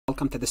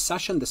welcome to this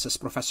session. This is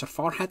Professor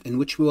Farhat, in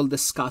which we will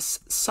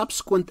discuss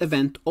subsequent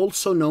event,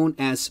 also known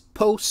as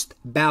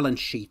post-balance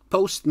sheet.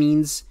 Post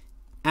means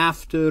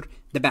after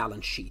the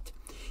balance sheet.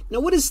 Now,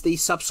 what is the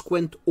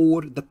subsequent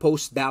or the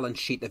post-balance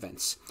sheet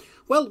events?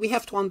 Well, we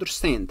have to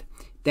understand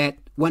that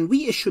when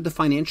we issue the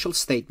financial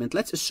statement,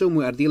 let's assume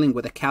we are dealing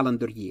with a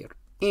calendar year,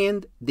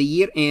 and the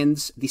year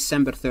ends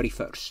December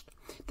 31st.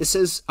 This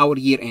is our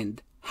year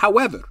end.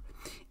 However,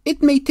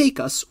 it may take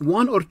us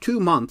 1 or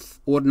 2 months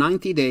or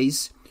 90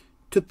 days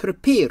to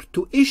prepare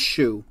to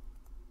issue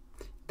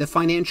the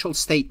financial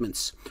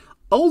statements.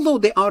 Although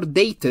they are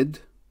dated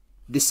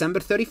December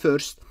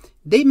 31st,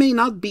 they may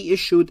not be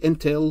issued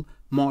until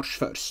March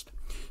 1st.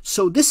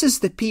 So this is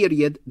the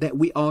period that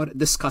we are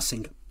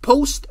discussing,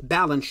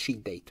 post-balance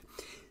sheet date.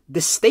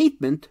 The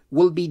statement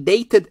will be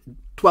dated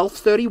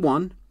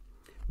 12/31,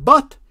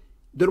 but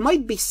there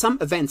might be some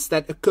events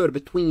that occur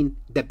between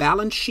the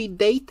balance sheet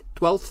date,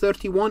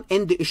 12/31,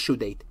 and the issue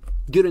date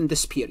during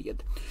this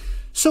period.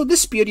 So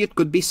this period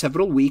could be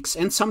several weeks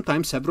and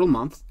sometimes several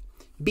months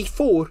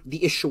before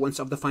the issuance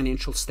of the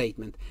financial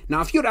statement.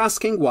 Now, if you're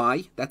asking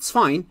why, that's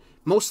fine.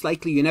 Most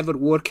likely you never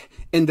work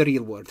in the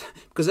real world,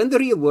 because in the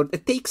real world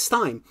it takes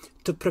time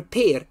to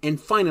prepare and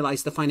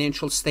finalize the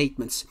financial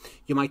statements.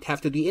 You might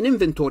have to do an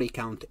inventory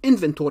count,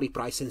 inventory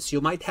prices.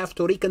 You might have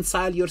to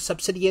reconcile your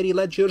subsidiary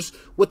ledgers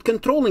with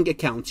controlling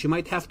accounts. You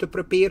might have to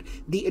prepare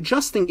the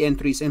adjusting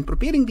entries. And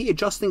preparing the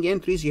adjusting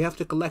entries, you have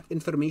to collect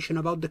information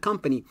about the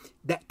company.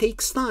 That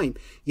takes time.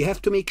 You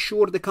have to make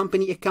sure the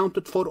company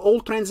accounted for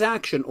all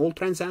transactions. All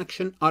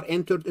transactions are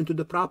entered into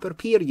the proper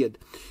period.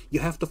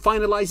 You have to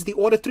finalize the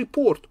audit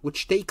report,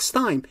 which takes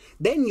time.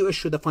 Then you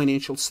issue the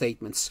financial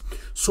statements.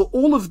 So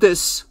all of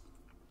this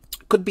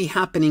could be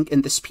happening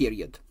in this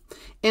period.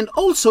 And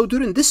also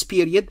during this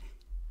period,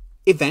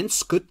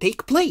 events could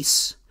take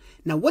place.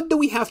 Now, what do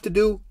we have to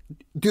do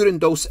during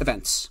those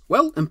events?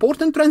 Well,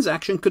 important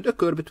transaction could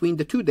occur between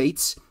the two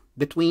dates,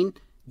 between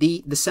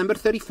the December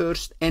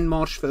 31st and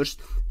March 1st.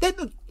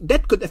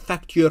 That could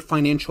affect your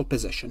financial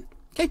position.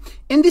 Okay,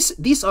 and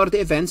these are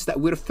the events that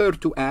we refer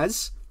to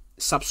as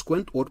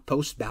subsequent or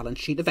post-balance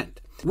sheet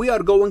event. We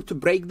are going to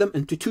break them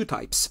into two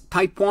types,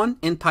 type 1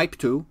 and type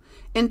 2.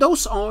 And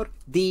those are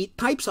the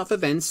types of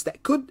events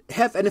that could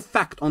have an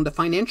effect on the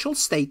financial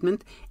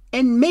statement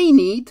and may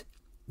need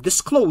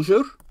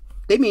disclosure.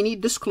 They may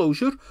need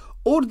disclosure,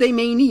 or they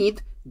may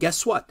need,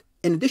 guess what?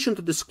 In addition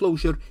to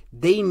disclosure,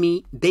 they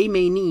may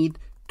need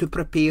to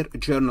prepare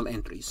journal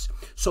entries.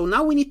 So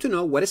now we need to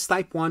know what is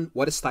type 1,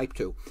 what is type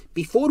 2.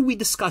 Before we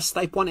discuss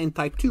type 1 and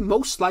type 2,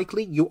 most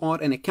likely you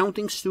are an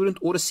accounting student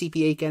or a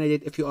CPA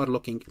candidate if you are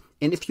looking.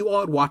 And if you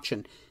are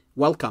watching,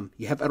 welcome,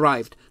 you have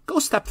arrived. Go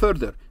a step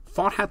further.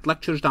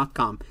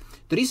 FarhatLectures.com.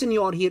 The reason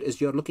you are here is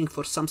you're looking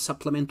for some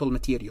supplemental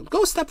material.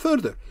 Go a step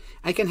further.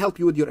 I can help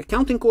you with your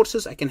accounting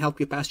courses. I can help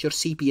you pass your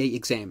CPA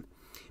exam.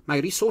 My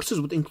resources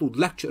would include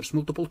lectures,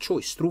 multiple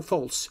choice, true,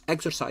 false,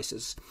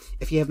 exercises.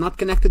 If you have not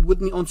connected with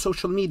me on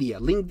social media,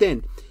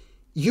 LinkedIn,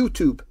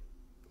 YouTube,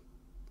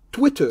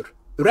 Twitter,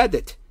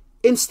 Reddit,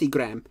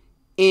 Instagram,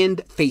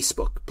 and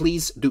Facebook,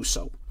 please do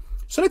so.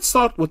 So let's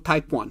start with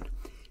type 1.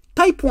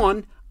 Type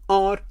 1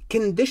 are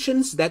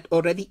conditions that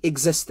already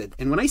existed.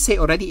 And when I say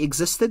already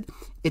existed,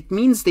 it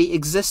means they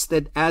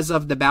existed as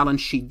of the balance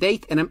sheet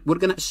date. And we're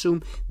going to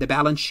assume the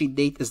balance sheet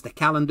date is the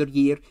calendar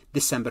year,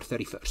 December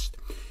 31st.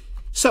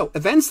 So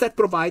events that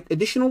provide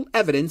additional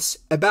evidence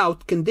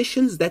about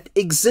conditions that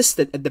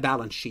existed at the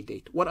balance sheet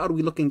date. What are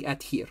we looking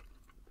at here?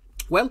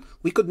 Well,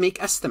 we could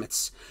make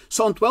estimates.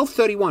 So on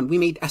 12/31, we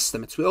made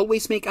estimates. We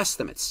always make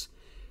estimates.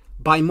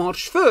 By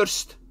March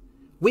 1st,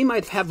 we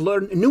might have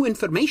learned new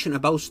information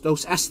about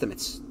those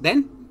estimates.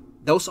 Then,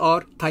 those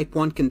are type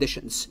 1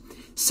 conditions.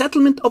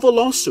 Settlement of a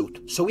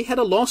lawsuit. So we had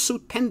a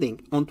lawsuit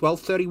pending on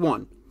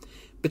 12/31.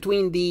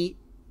 Between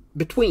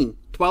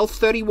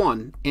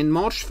 12/31 and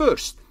March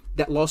 1st,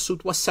 that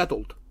lawsuit was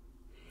settled.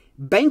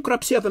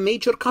 Bankruptcy of a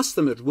major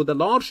customer with a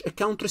large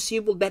account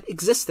receivable that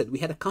existed. We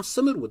had a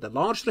customer with a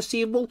large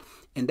receivable,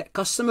 and that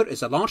customer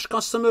is a large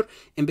customer.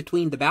 And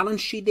between the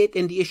balance sheet date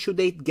and the issue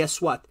date, guess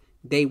what?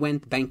 They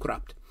went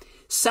bankrupt.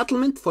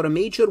 Settlement for a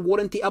major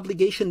warranty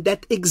obligation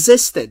that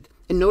existed.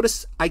 And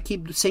notice I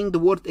keep saying the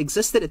word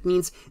existed. It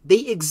means they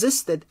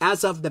existed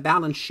as of the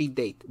balance sheet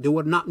date. They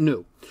were not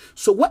new.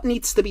 So what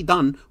needs to be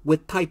done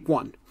with type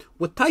 1?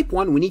 With type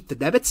 1, we need to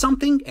debit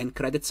something and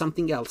credit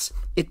something else.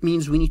 It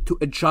means we need to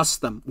adjust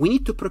them. We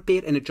need to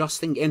prepare an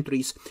adjusting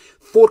entries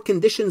for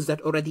conditions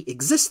that already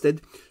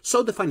existed,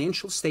 so the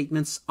financial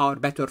statements are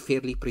better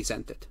fairly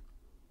presented.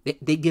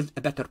 They give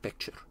a better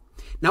picture.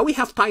 Now we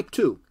have type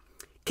 2.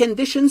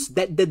 Conditions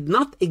that did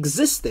not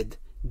existed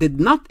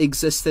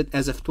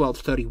as of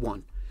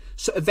 12/31.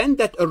 So event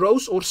that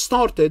arose or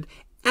started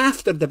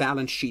after the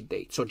balance sheet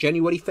date, so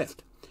January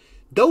 5th.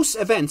 Those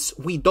events,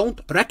 we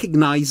don't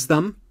recognize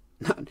them.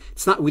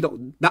 It's not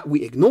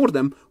we ignore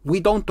them. We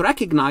don't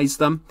recognize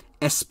them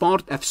as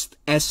part of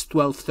as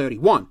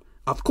 12/31.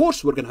 Of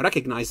course, we're going to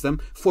recognize them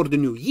for the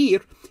new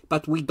year,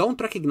 but we don't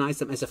recognize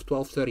them as of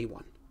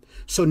 12/31.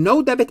 So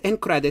no debit and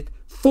credit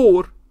for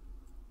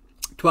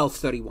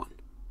 12/31.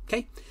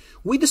 Okay,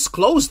 we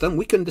disclose them.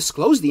 We can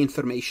disclose the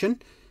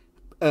information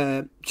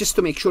just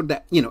to make sure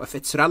that, if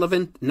it's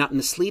relevant, not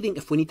misleading.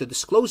 If we need to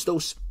disclose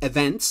those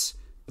events,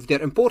 if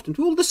they're important,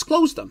 we will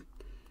disclose them.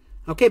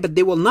 Okay, but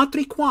they will not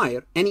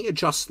require any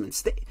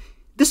adjustments.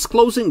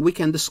 Disclosing, we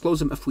can disclose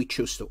them if we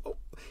choose to.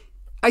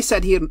 I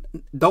said here,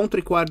 don't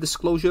require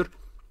disclosure.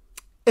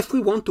 If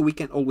we want to, we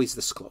can always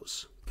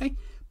disclose. Okay,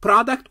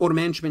 product or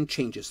management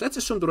changes. Let's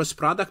assume there was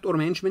product or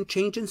management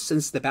changes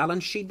since the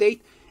balance sheet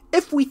date.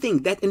 If we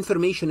think that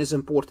information is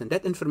important,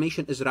 that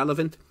information is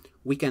relevant,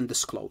 we can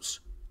disclose.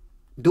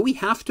 Do we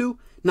have to?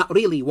 Not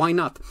really. Why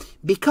not?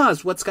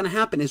 Because what's going to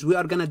happen is we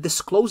are going to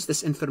disclose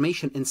this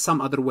information in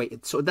some other way.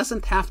 So it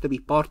doesn't have to be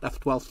part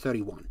of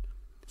 1231.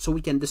 So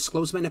we can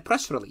disclose them in a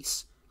press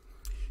release.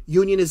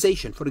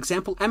 Unionization. For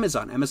example,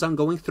 Amazon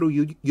going through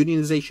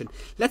unionization.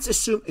 Let's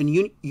assume a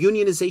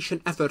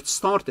unionization effort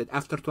started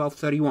after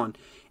 1231.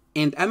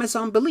 And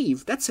Amazon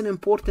believe that's an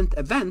important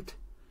event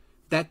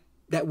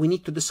that we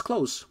need to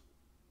disclose.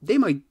 They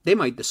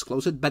might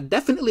disclose it, but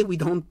definitely we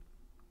don't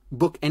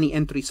book any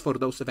entries for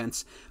those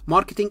events.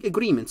 Marketing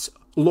agreements,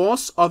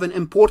 loss of an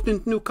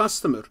important new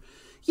customer.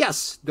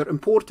 Yes, they're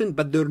important,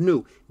 but they're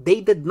new.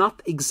 They did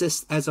not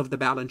exist as of the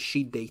balance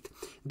sheet date.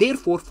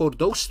 Therefore, for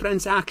those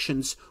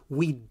transactions,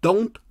 we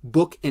don't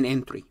book an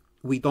entry.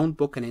 We don't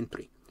book an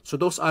entry. So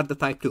those are the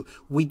type 2.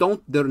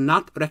 They're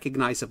not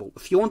recognizable.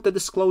 If you want to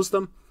disclose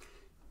them,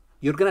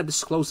 you're going to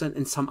disclose them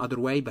in some other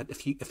way. But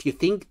if you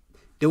think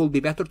they will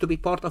be better to be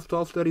part of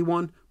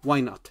 1231,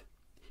 why not?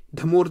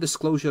 The more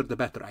disclosure, the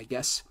better, I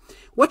guess.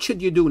 What should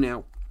you do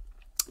now?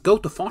 Go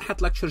to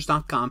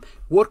farhatlectures.com,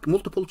 work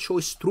multiple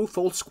choice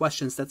true-false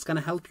questions. That's going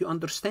to help you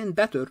understand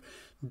better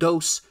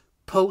those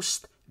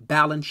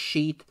post-balance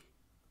sheet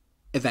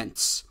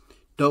events,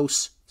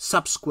 those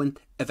subsequent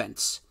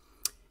events.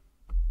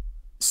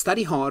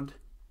 Study hard.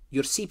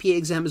 Your CPA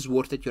exam is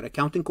worth it. Your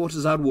accounting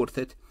courses are worth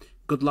it.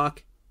 Good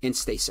luck and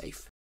stay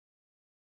safe.